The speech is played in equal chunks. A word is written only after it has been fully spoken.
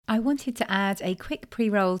I wanted to add a quick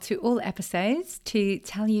pre-roll to all episodes to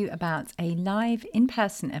tell you about a live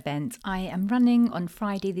in-person event I am running on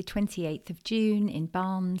Friday the 28th of June in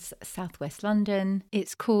Barnes, southwest London.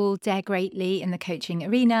 It's called Dare Greatly in the Coaching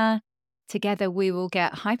Arena. Together we will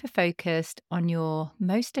get hyper-focused on your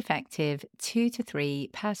most effective 2 to 3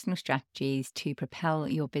 personal strategies to propel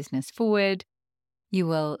your business forward. You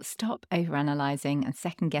will stop overanalyzing and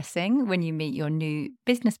second-guessing when you meet your new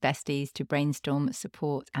business besties to brainstorm,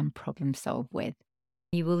 support, and problem solve with.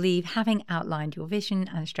 You will leave having outlined your vision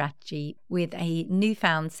and strategy with a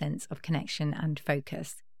newfound sense of connection and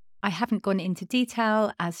focus. I haven't gone into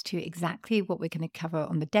detail as to exactly what we're going to cover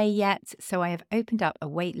on the day yet, so I have opened up a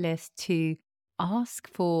waitlist to ask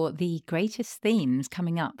for the greatest themes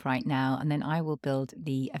coming up right now, and then I will build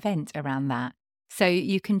the event around that. So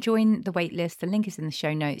you can join the waitlist. The link is in the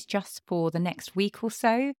show notes just for the next week or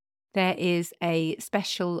so. There is a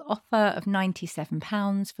special offer of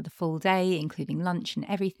 £97 for the full day, including lunch and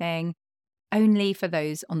everything, only for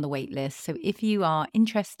those on the waitlist. So if you are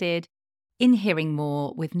interested in hearing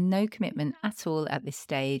more with no commitment at all at this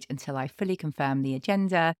stage until I fully confirm the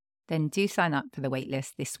agenda, then do sign up for the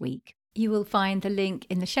waitlist this week. You will find the link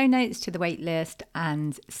in the show notes to the waitlist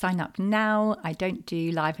and sign up now. I don't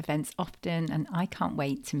do live events often and I can't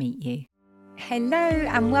wait to meet you. Hello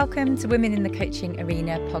and welcome to Women in the Coaching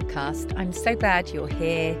Arena podcast. I'm so glad you're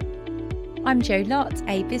here. I'm Jo Lott,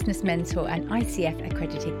 a business mentor and ICF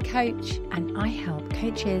accredited coach, and I help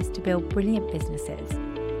coaches to build brilliant businesses.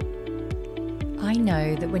 I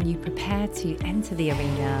know that when you prepare to enter the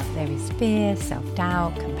arena, there is fear,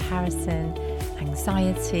 self-doubt, comparison,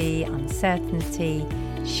 anxiety, uncertainty,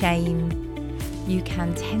 shame. You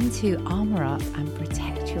can tend to armor up and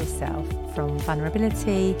protect yourself from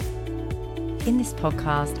vulnerability. In this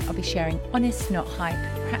podcast, I'll be sharing honest, not hype,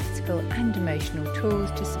 practical and emotional tools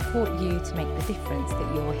to support you to make the difference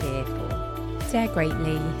that you're here for. Dare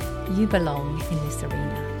greatly, you belong in this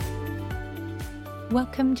arena.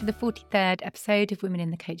 Welcome to the 43rd episode of Women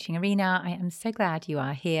in the Coaching Arena. I am so glad you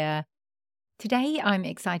are here. Today, I'm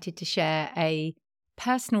excited to share a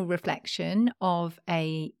personal reflection of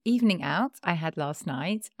an evening out I had last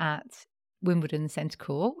night at Wimbledon Centre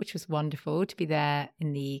Court, which was wonderful to be there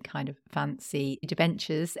in the kind of fancy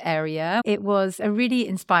debentures area. It was a really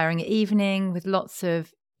inspiring evening with lots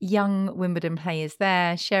of young Wimbledon players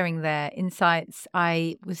there sharing their insights.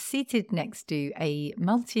 I was seated next to a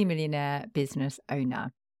multi-millionaire business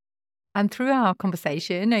owner. And through our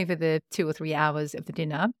conversation over the 2 or 3 hours of the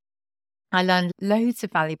dinner, I learned loads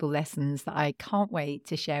of valuable lessons that I can't wait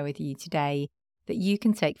to share with you today that you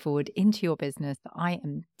can take forward into your business, that I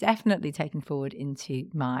am definitely taking forward into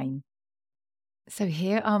mine. So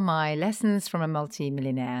here are my lessons from a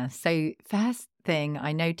multi-millionaire. So first thing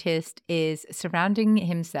I noticed is surrounding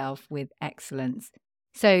himself with excellence.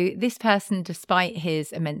 So this person, despite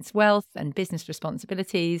his immense wealth and business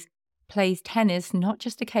responsibilities, plays tennis not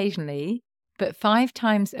just occasionally, but 5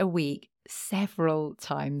 times a week, several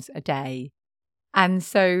times a day. And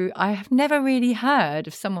so I have never really heard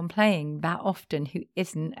of someone playing that often who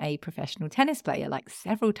isn't a professional tennis player, like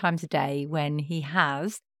several times a day when he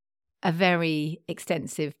has a very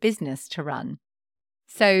extensive business to run.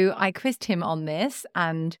 So I quizzed him on this,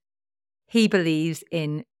 and he believes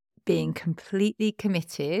in being completely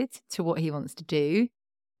committed to what he wants to do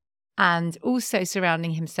and also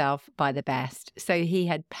surrounding himself by the best. So he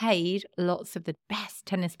had paid lots of the best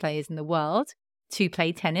tennis players in the world to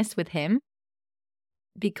play tennis with him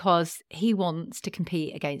because he wants to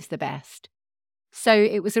compete against the best. So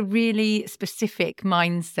it was a really specific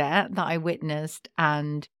mindset that I witnessed,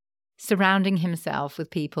 and surrounding himself with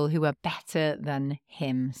people who are better than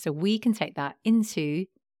him. So we can take that into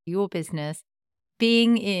your business.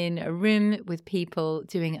 Being in a room with people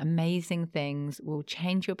doing amazing things will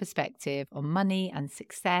change your perspective on money and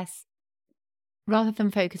success. Rather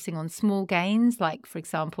than focusing on small gains, like, for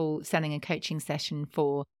example, selling a coaching session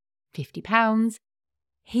for £50,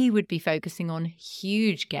 he would be focusing on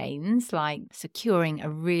huge gains, like securing a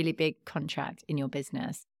really big contract in your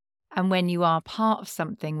business. And when you are part of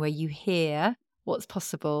something where you hear what's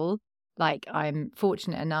possible, like I'm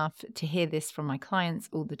fortunate enough to hear this from my clients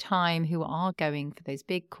all the time who are going for those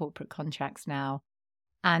big corporate contracts now.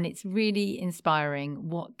 And it's really inspiring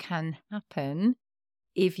what can happen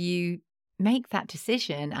if you make that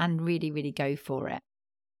decision and really, really go for it.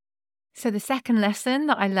 So the second lesson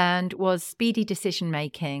that I learned was speedy decision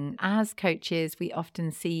making. As coaches, we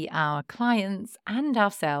often see our clients and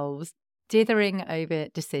ourselves dithering over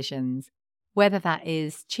decisions, whether that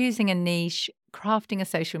is choosing a niche, crafting a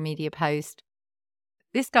social media post.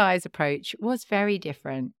 This guy's approach was very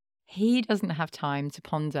different. He doesn't have time to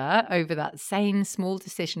ponder over that same small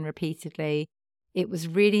decision repeatedly. It was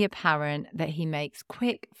really apparent that he makes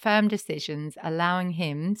quick, firm decisions, allowing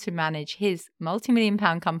him to manage his multi-million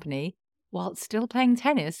pound company while still playing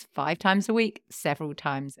tennis 5 times a week, several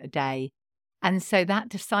times a day. And so that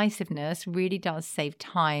decisiveness really does save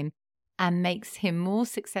time and makes him more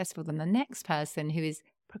successful than the next person who is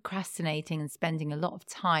procrastinating and spending a lot of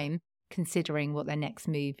time considering what their next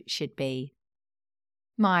move should be.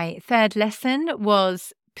 My third lesson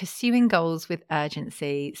was pursuing goals with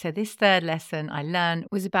urgency. So, this third lesson I learned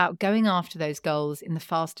was about going after those goals in the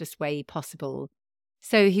fastest way possible.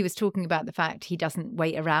 So, he was talking about the fact he doesn't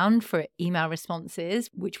wait around for email responses,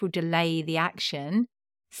 which will delay the action.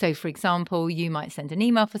 So, for example, you might send an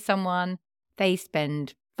email for someone, they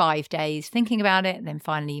spend 5 days thinking about it, then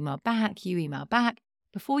finally email back, you email back.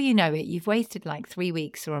 Before you know it, you've wasted like 3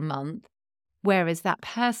 weeks or a month. Whereas that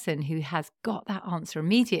person who has got that answer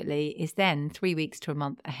immediately is then 3 weeks to a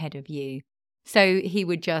month ahead of you. So he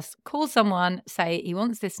would just call someone, say he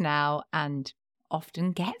wants this now, and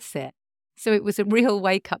often gets it. So it was a real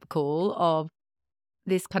wake-up call of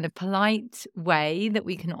this kind of polite way that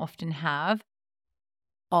we can often have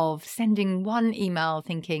of sending one email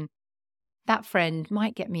thinking, that friend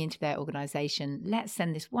might get me into their organization. Let's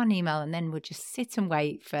send this one email and then we'll just sit and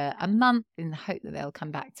wait for a month in the hope that they'll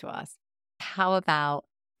come back to us. How about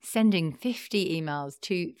sending 50 emails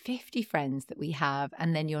to 50 friends that we have,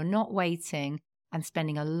 and then you're not waiting and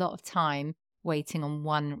spending a lot of time waiting on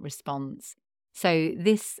one response? So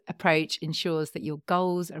this approach ensures that your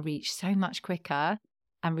goals are reached so much quicker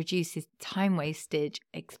and reduces time wastage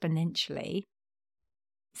exponentially.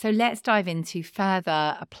 So let's dive into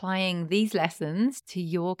further applying these lessons to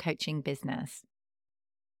your coaching business.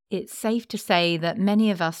 It's safe to say that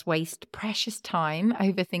many of us waste precious time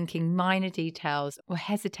overthinking minor details or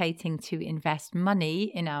hesitating to invest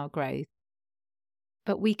money in our growth.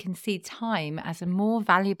 But we can see time as a more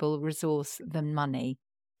valuable resource than money.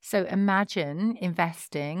 So imagine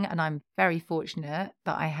investing, and I'm very fortunate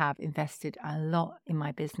that I have invested a lot in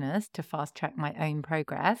my business to fast track my own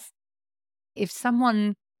progress. If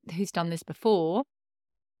someone who's done this before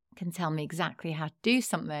can tell me exactly how to do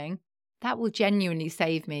something, that will genuinely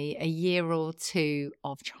save me a year or two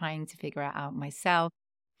of trying to figure it out myself.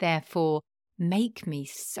 Therefore, make me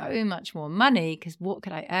so much more money, because what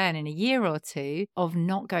could I earn in a year or two of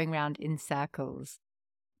not going around in circles?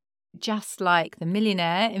 Just like the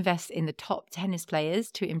millionaire invests in the top tennis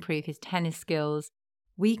players to improve his tennis skills,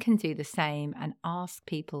 we can do the same and ask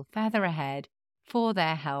people further ahead for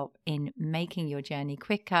their help in making your journey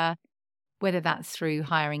quicker, whether that's through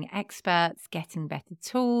hiring experts, getting better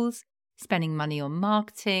tools, spending money on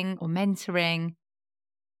marketing or mentoring.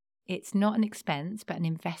 It's not an expense, but an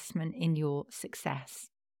investment in your success.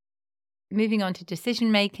 Moving on to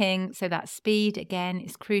decision making. So that speed, again,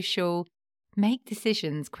 is crucial. Make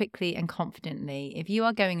decisions quickly and confidently. If you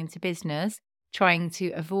are going into business trying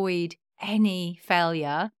to avoid any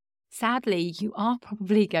failure, sadly, you are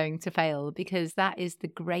probably going to fail, because that is the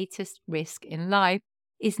greatest risk in life,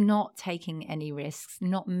 is not taking any risks,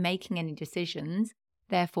 not making any decisions,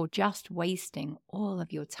 therefore just wasting all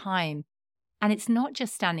of your time. And it's not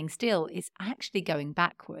just standing still, it's actually going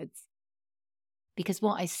backwards. Because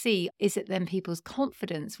what I see is that then people's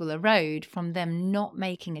confidence will erode from them not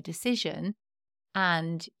making a decision.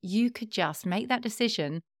 And you could just make that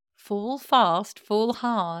decision, fall fast, fall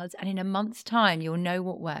hard, and in a month's time, you'll know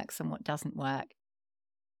what works and what doesn't work.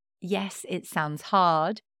 Yes, it sounds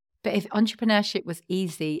hard, but if entrepreneurship was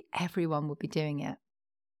easy, everyone would be doing it.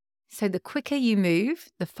 So the quicker you move,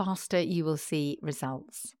 the faster you will see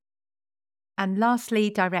results. And lastly,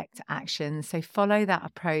 direct action. So follow that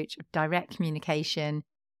approach of direct communication.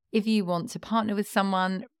 If you want to partner with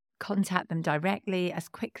someone, contact them directly as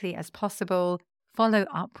quickly as possible. Follow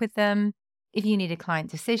up with them. If you need a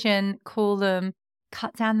client decision, call them.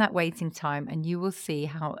 Cut down that waiting time and you will see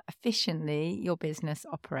how efficiently your business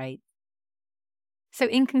operates. So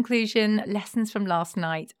in conclusion, lessons from last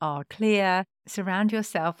night are clear. Surround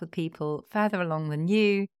yourself with people further along than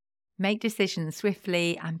you. Make decisions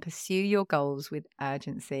swiftly and pursue your goals with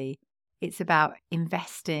urgency. It's about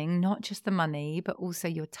investing not just the money, but also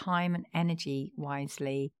your time and energy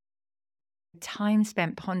wisely. Time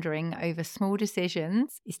spent pondering over small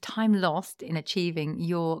decisions is time lost in achieving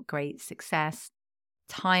your great success.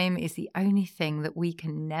 Time is the only thing that we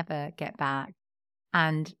can never get back.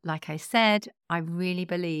 And like I said, I really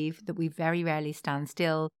believe that we very rarely stand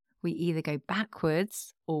still. We either go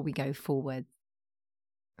backwards or we go forward.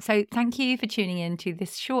 So thank you for tuning in to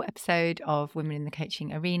this short episode of Women in the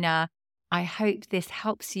Coaching Arena. I hope this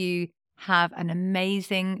helps you Have an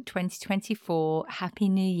amazing 2024. Happy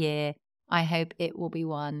New Year. I hope it will be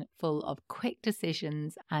one full of quick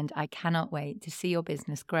decisions, and I cannot wait to see your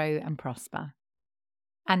business grow and prosper.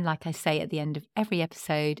 And like I say at the end of every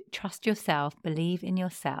episode, trust yourself, believe in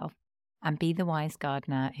yourself, and be the wise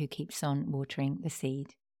gardener who keeps on watering the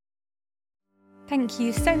seed. Thank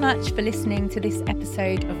you so much for listening to this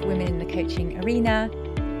episode of Women in the Coaching Arena.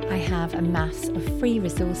 I have a mass of free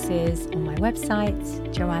resources on my website,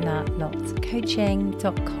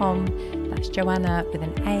 joannalottcoaching.com. That's Joanna with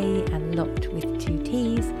an A and Lott with 2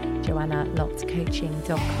 T's,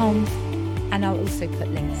 joannalottcoaching.com. And I'll also put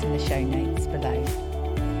links in the show notes below.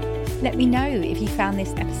 Let me know if you found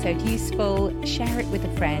this episode useful, share it with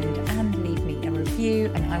a friend and leave me a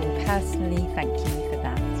review, and I will personally thank you for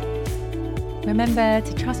that. Remember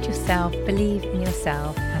to trust yourself, believe in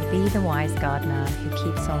yourself, and be the wise gardener who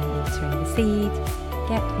keeps on watering the seed.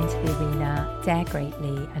 Get into the arena, dare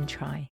greatly and try.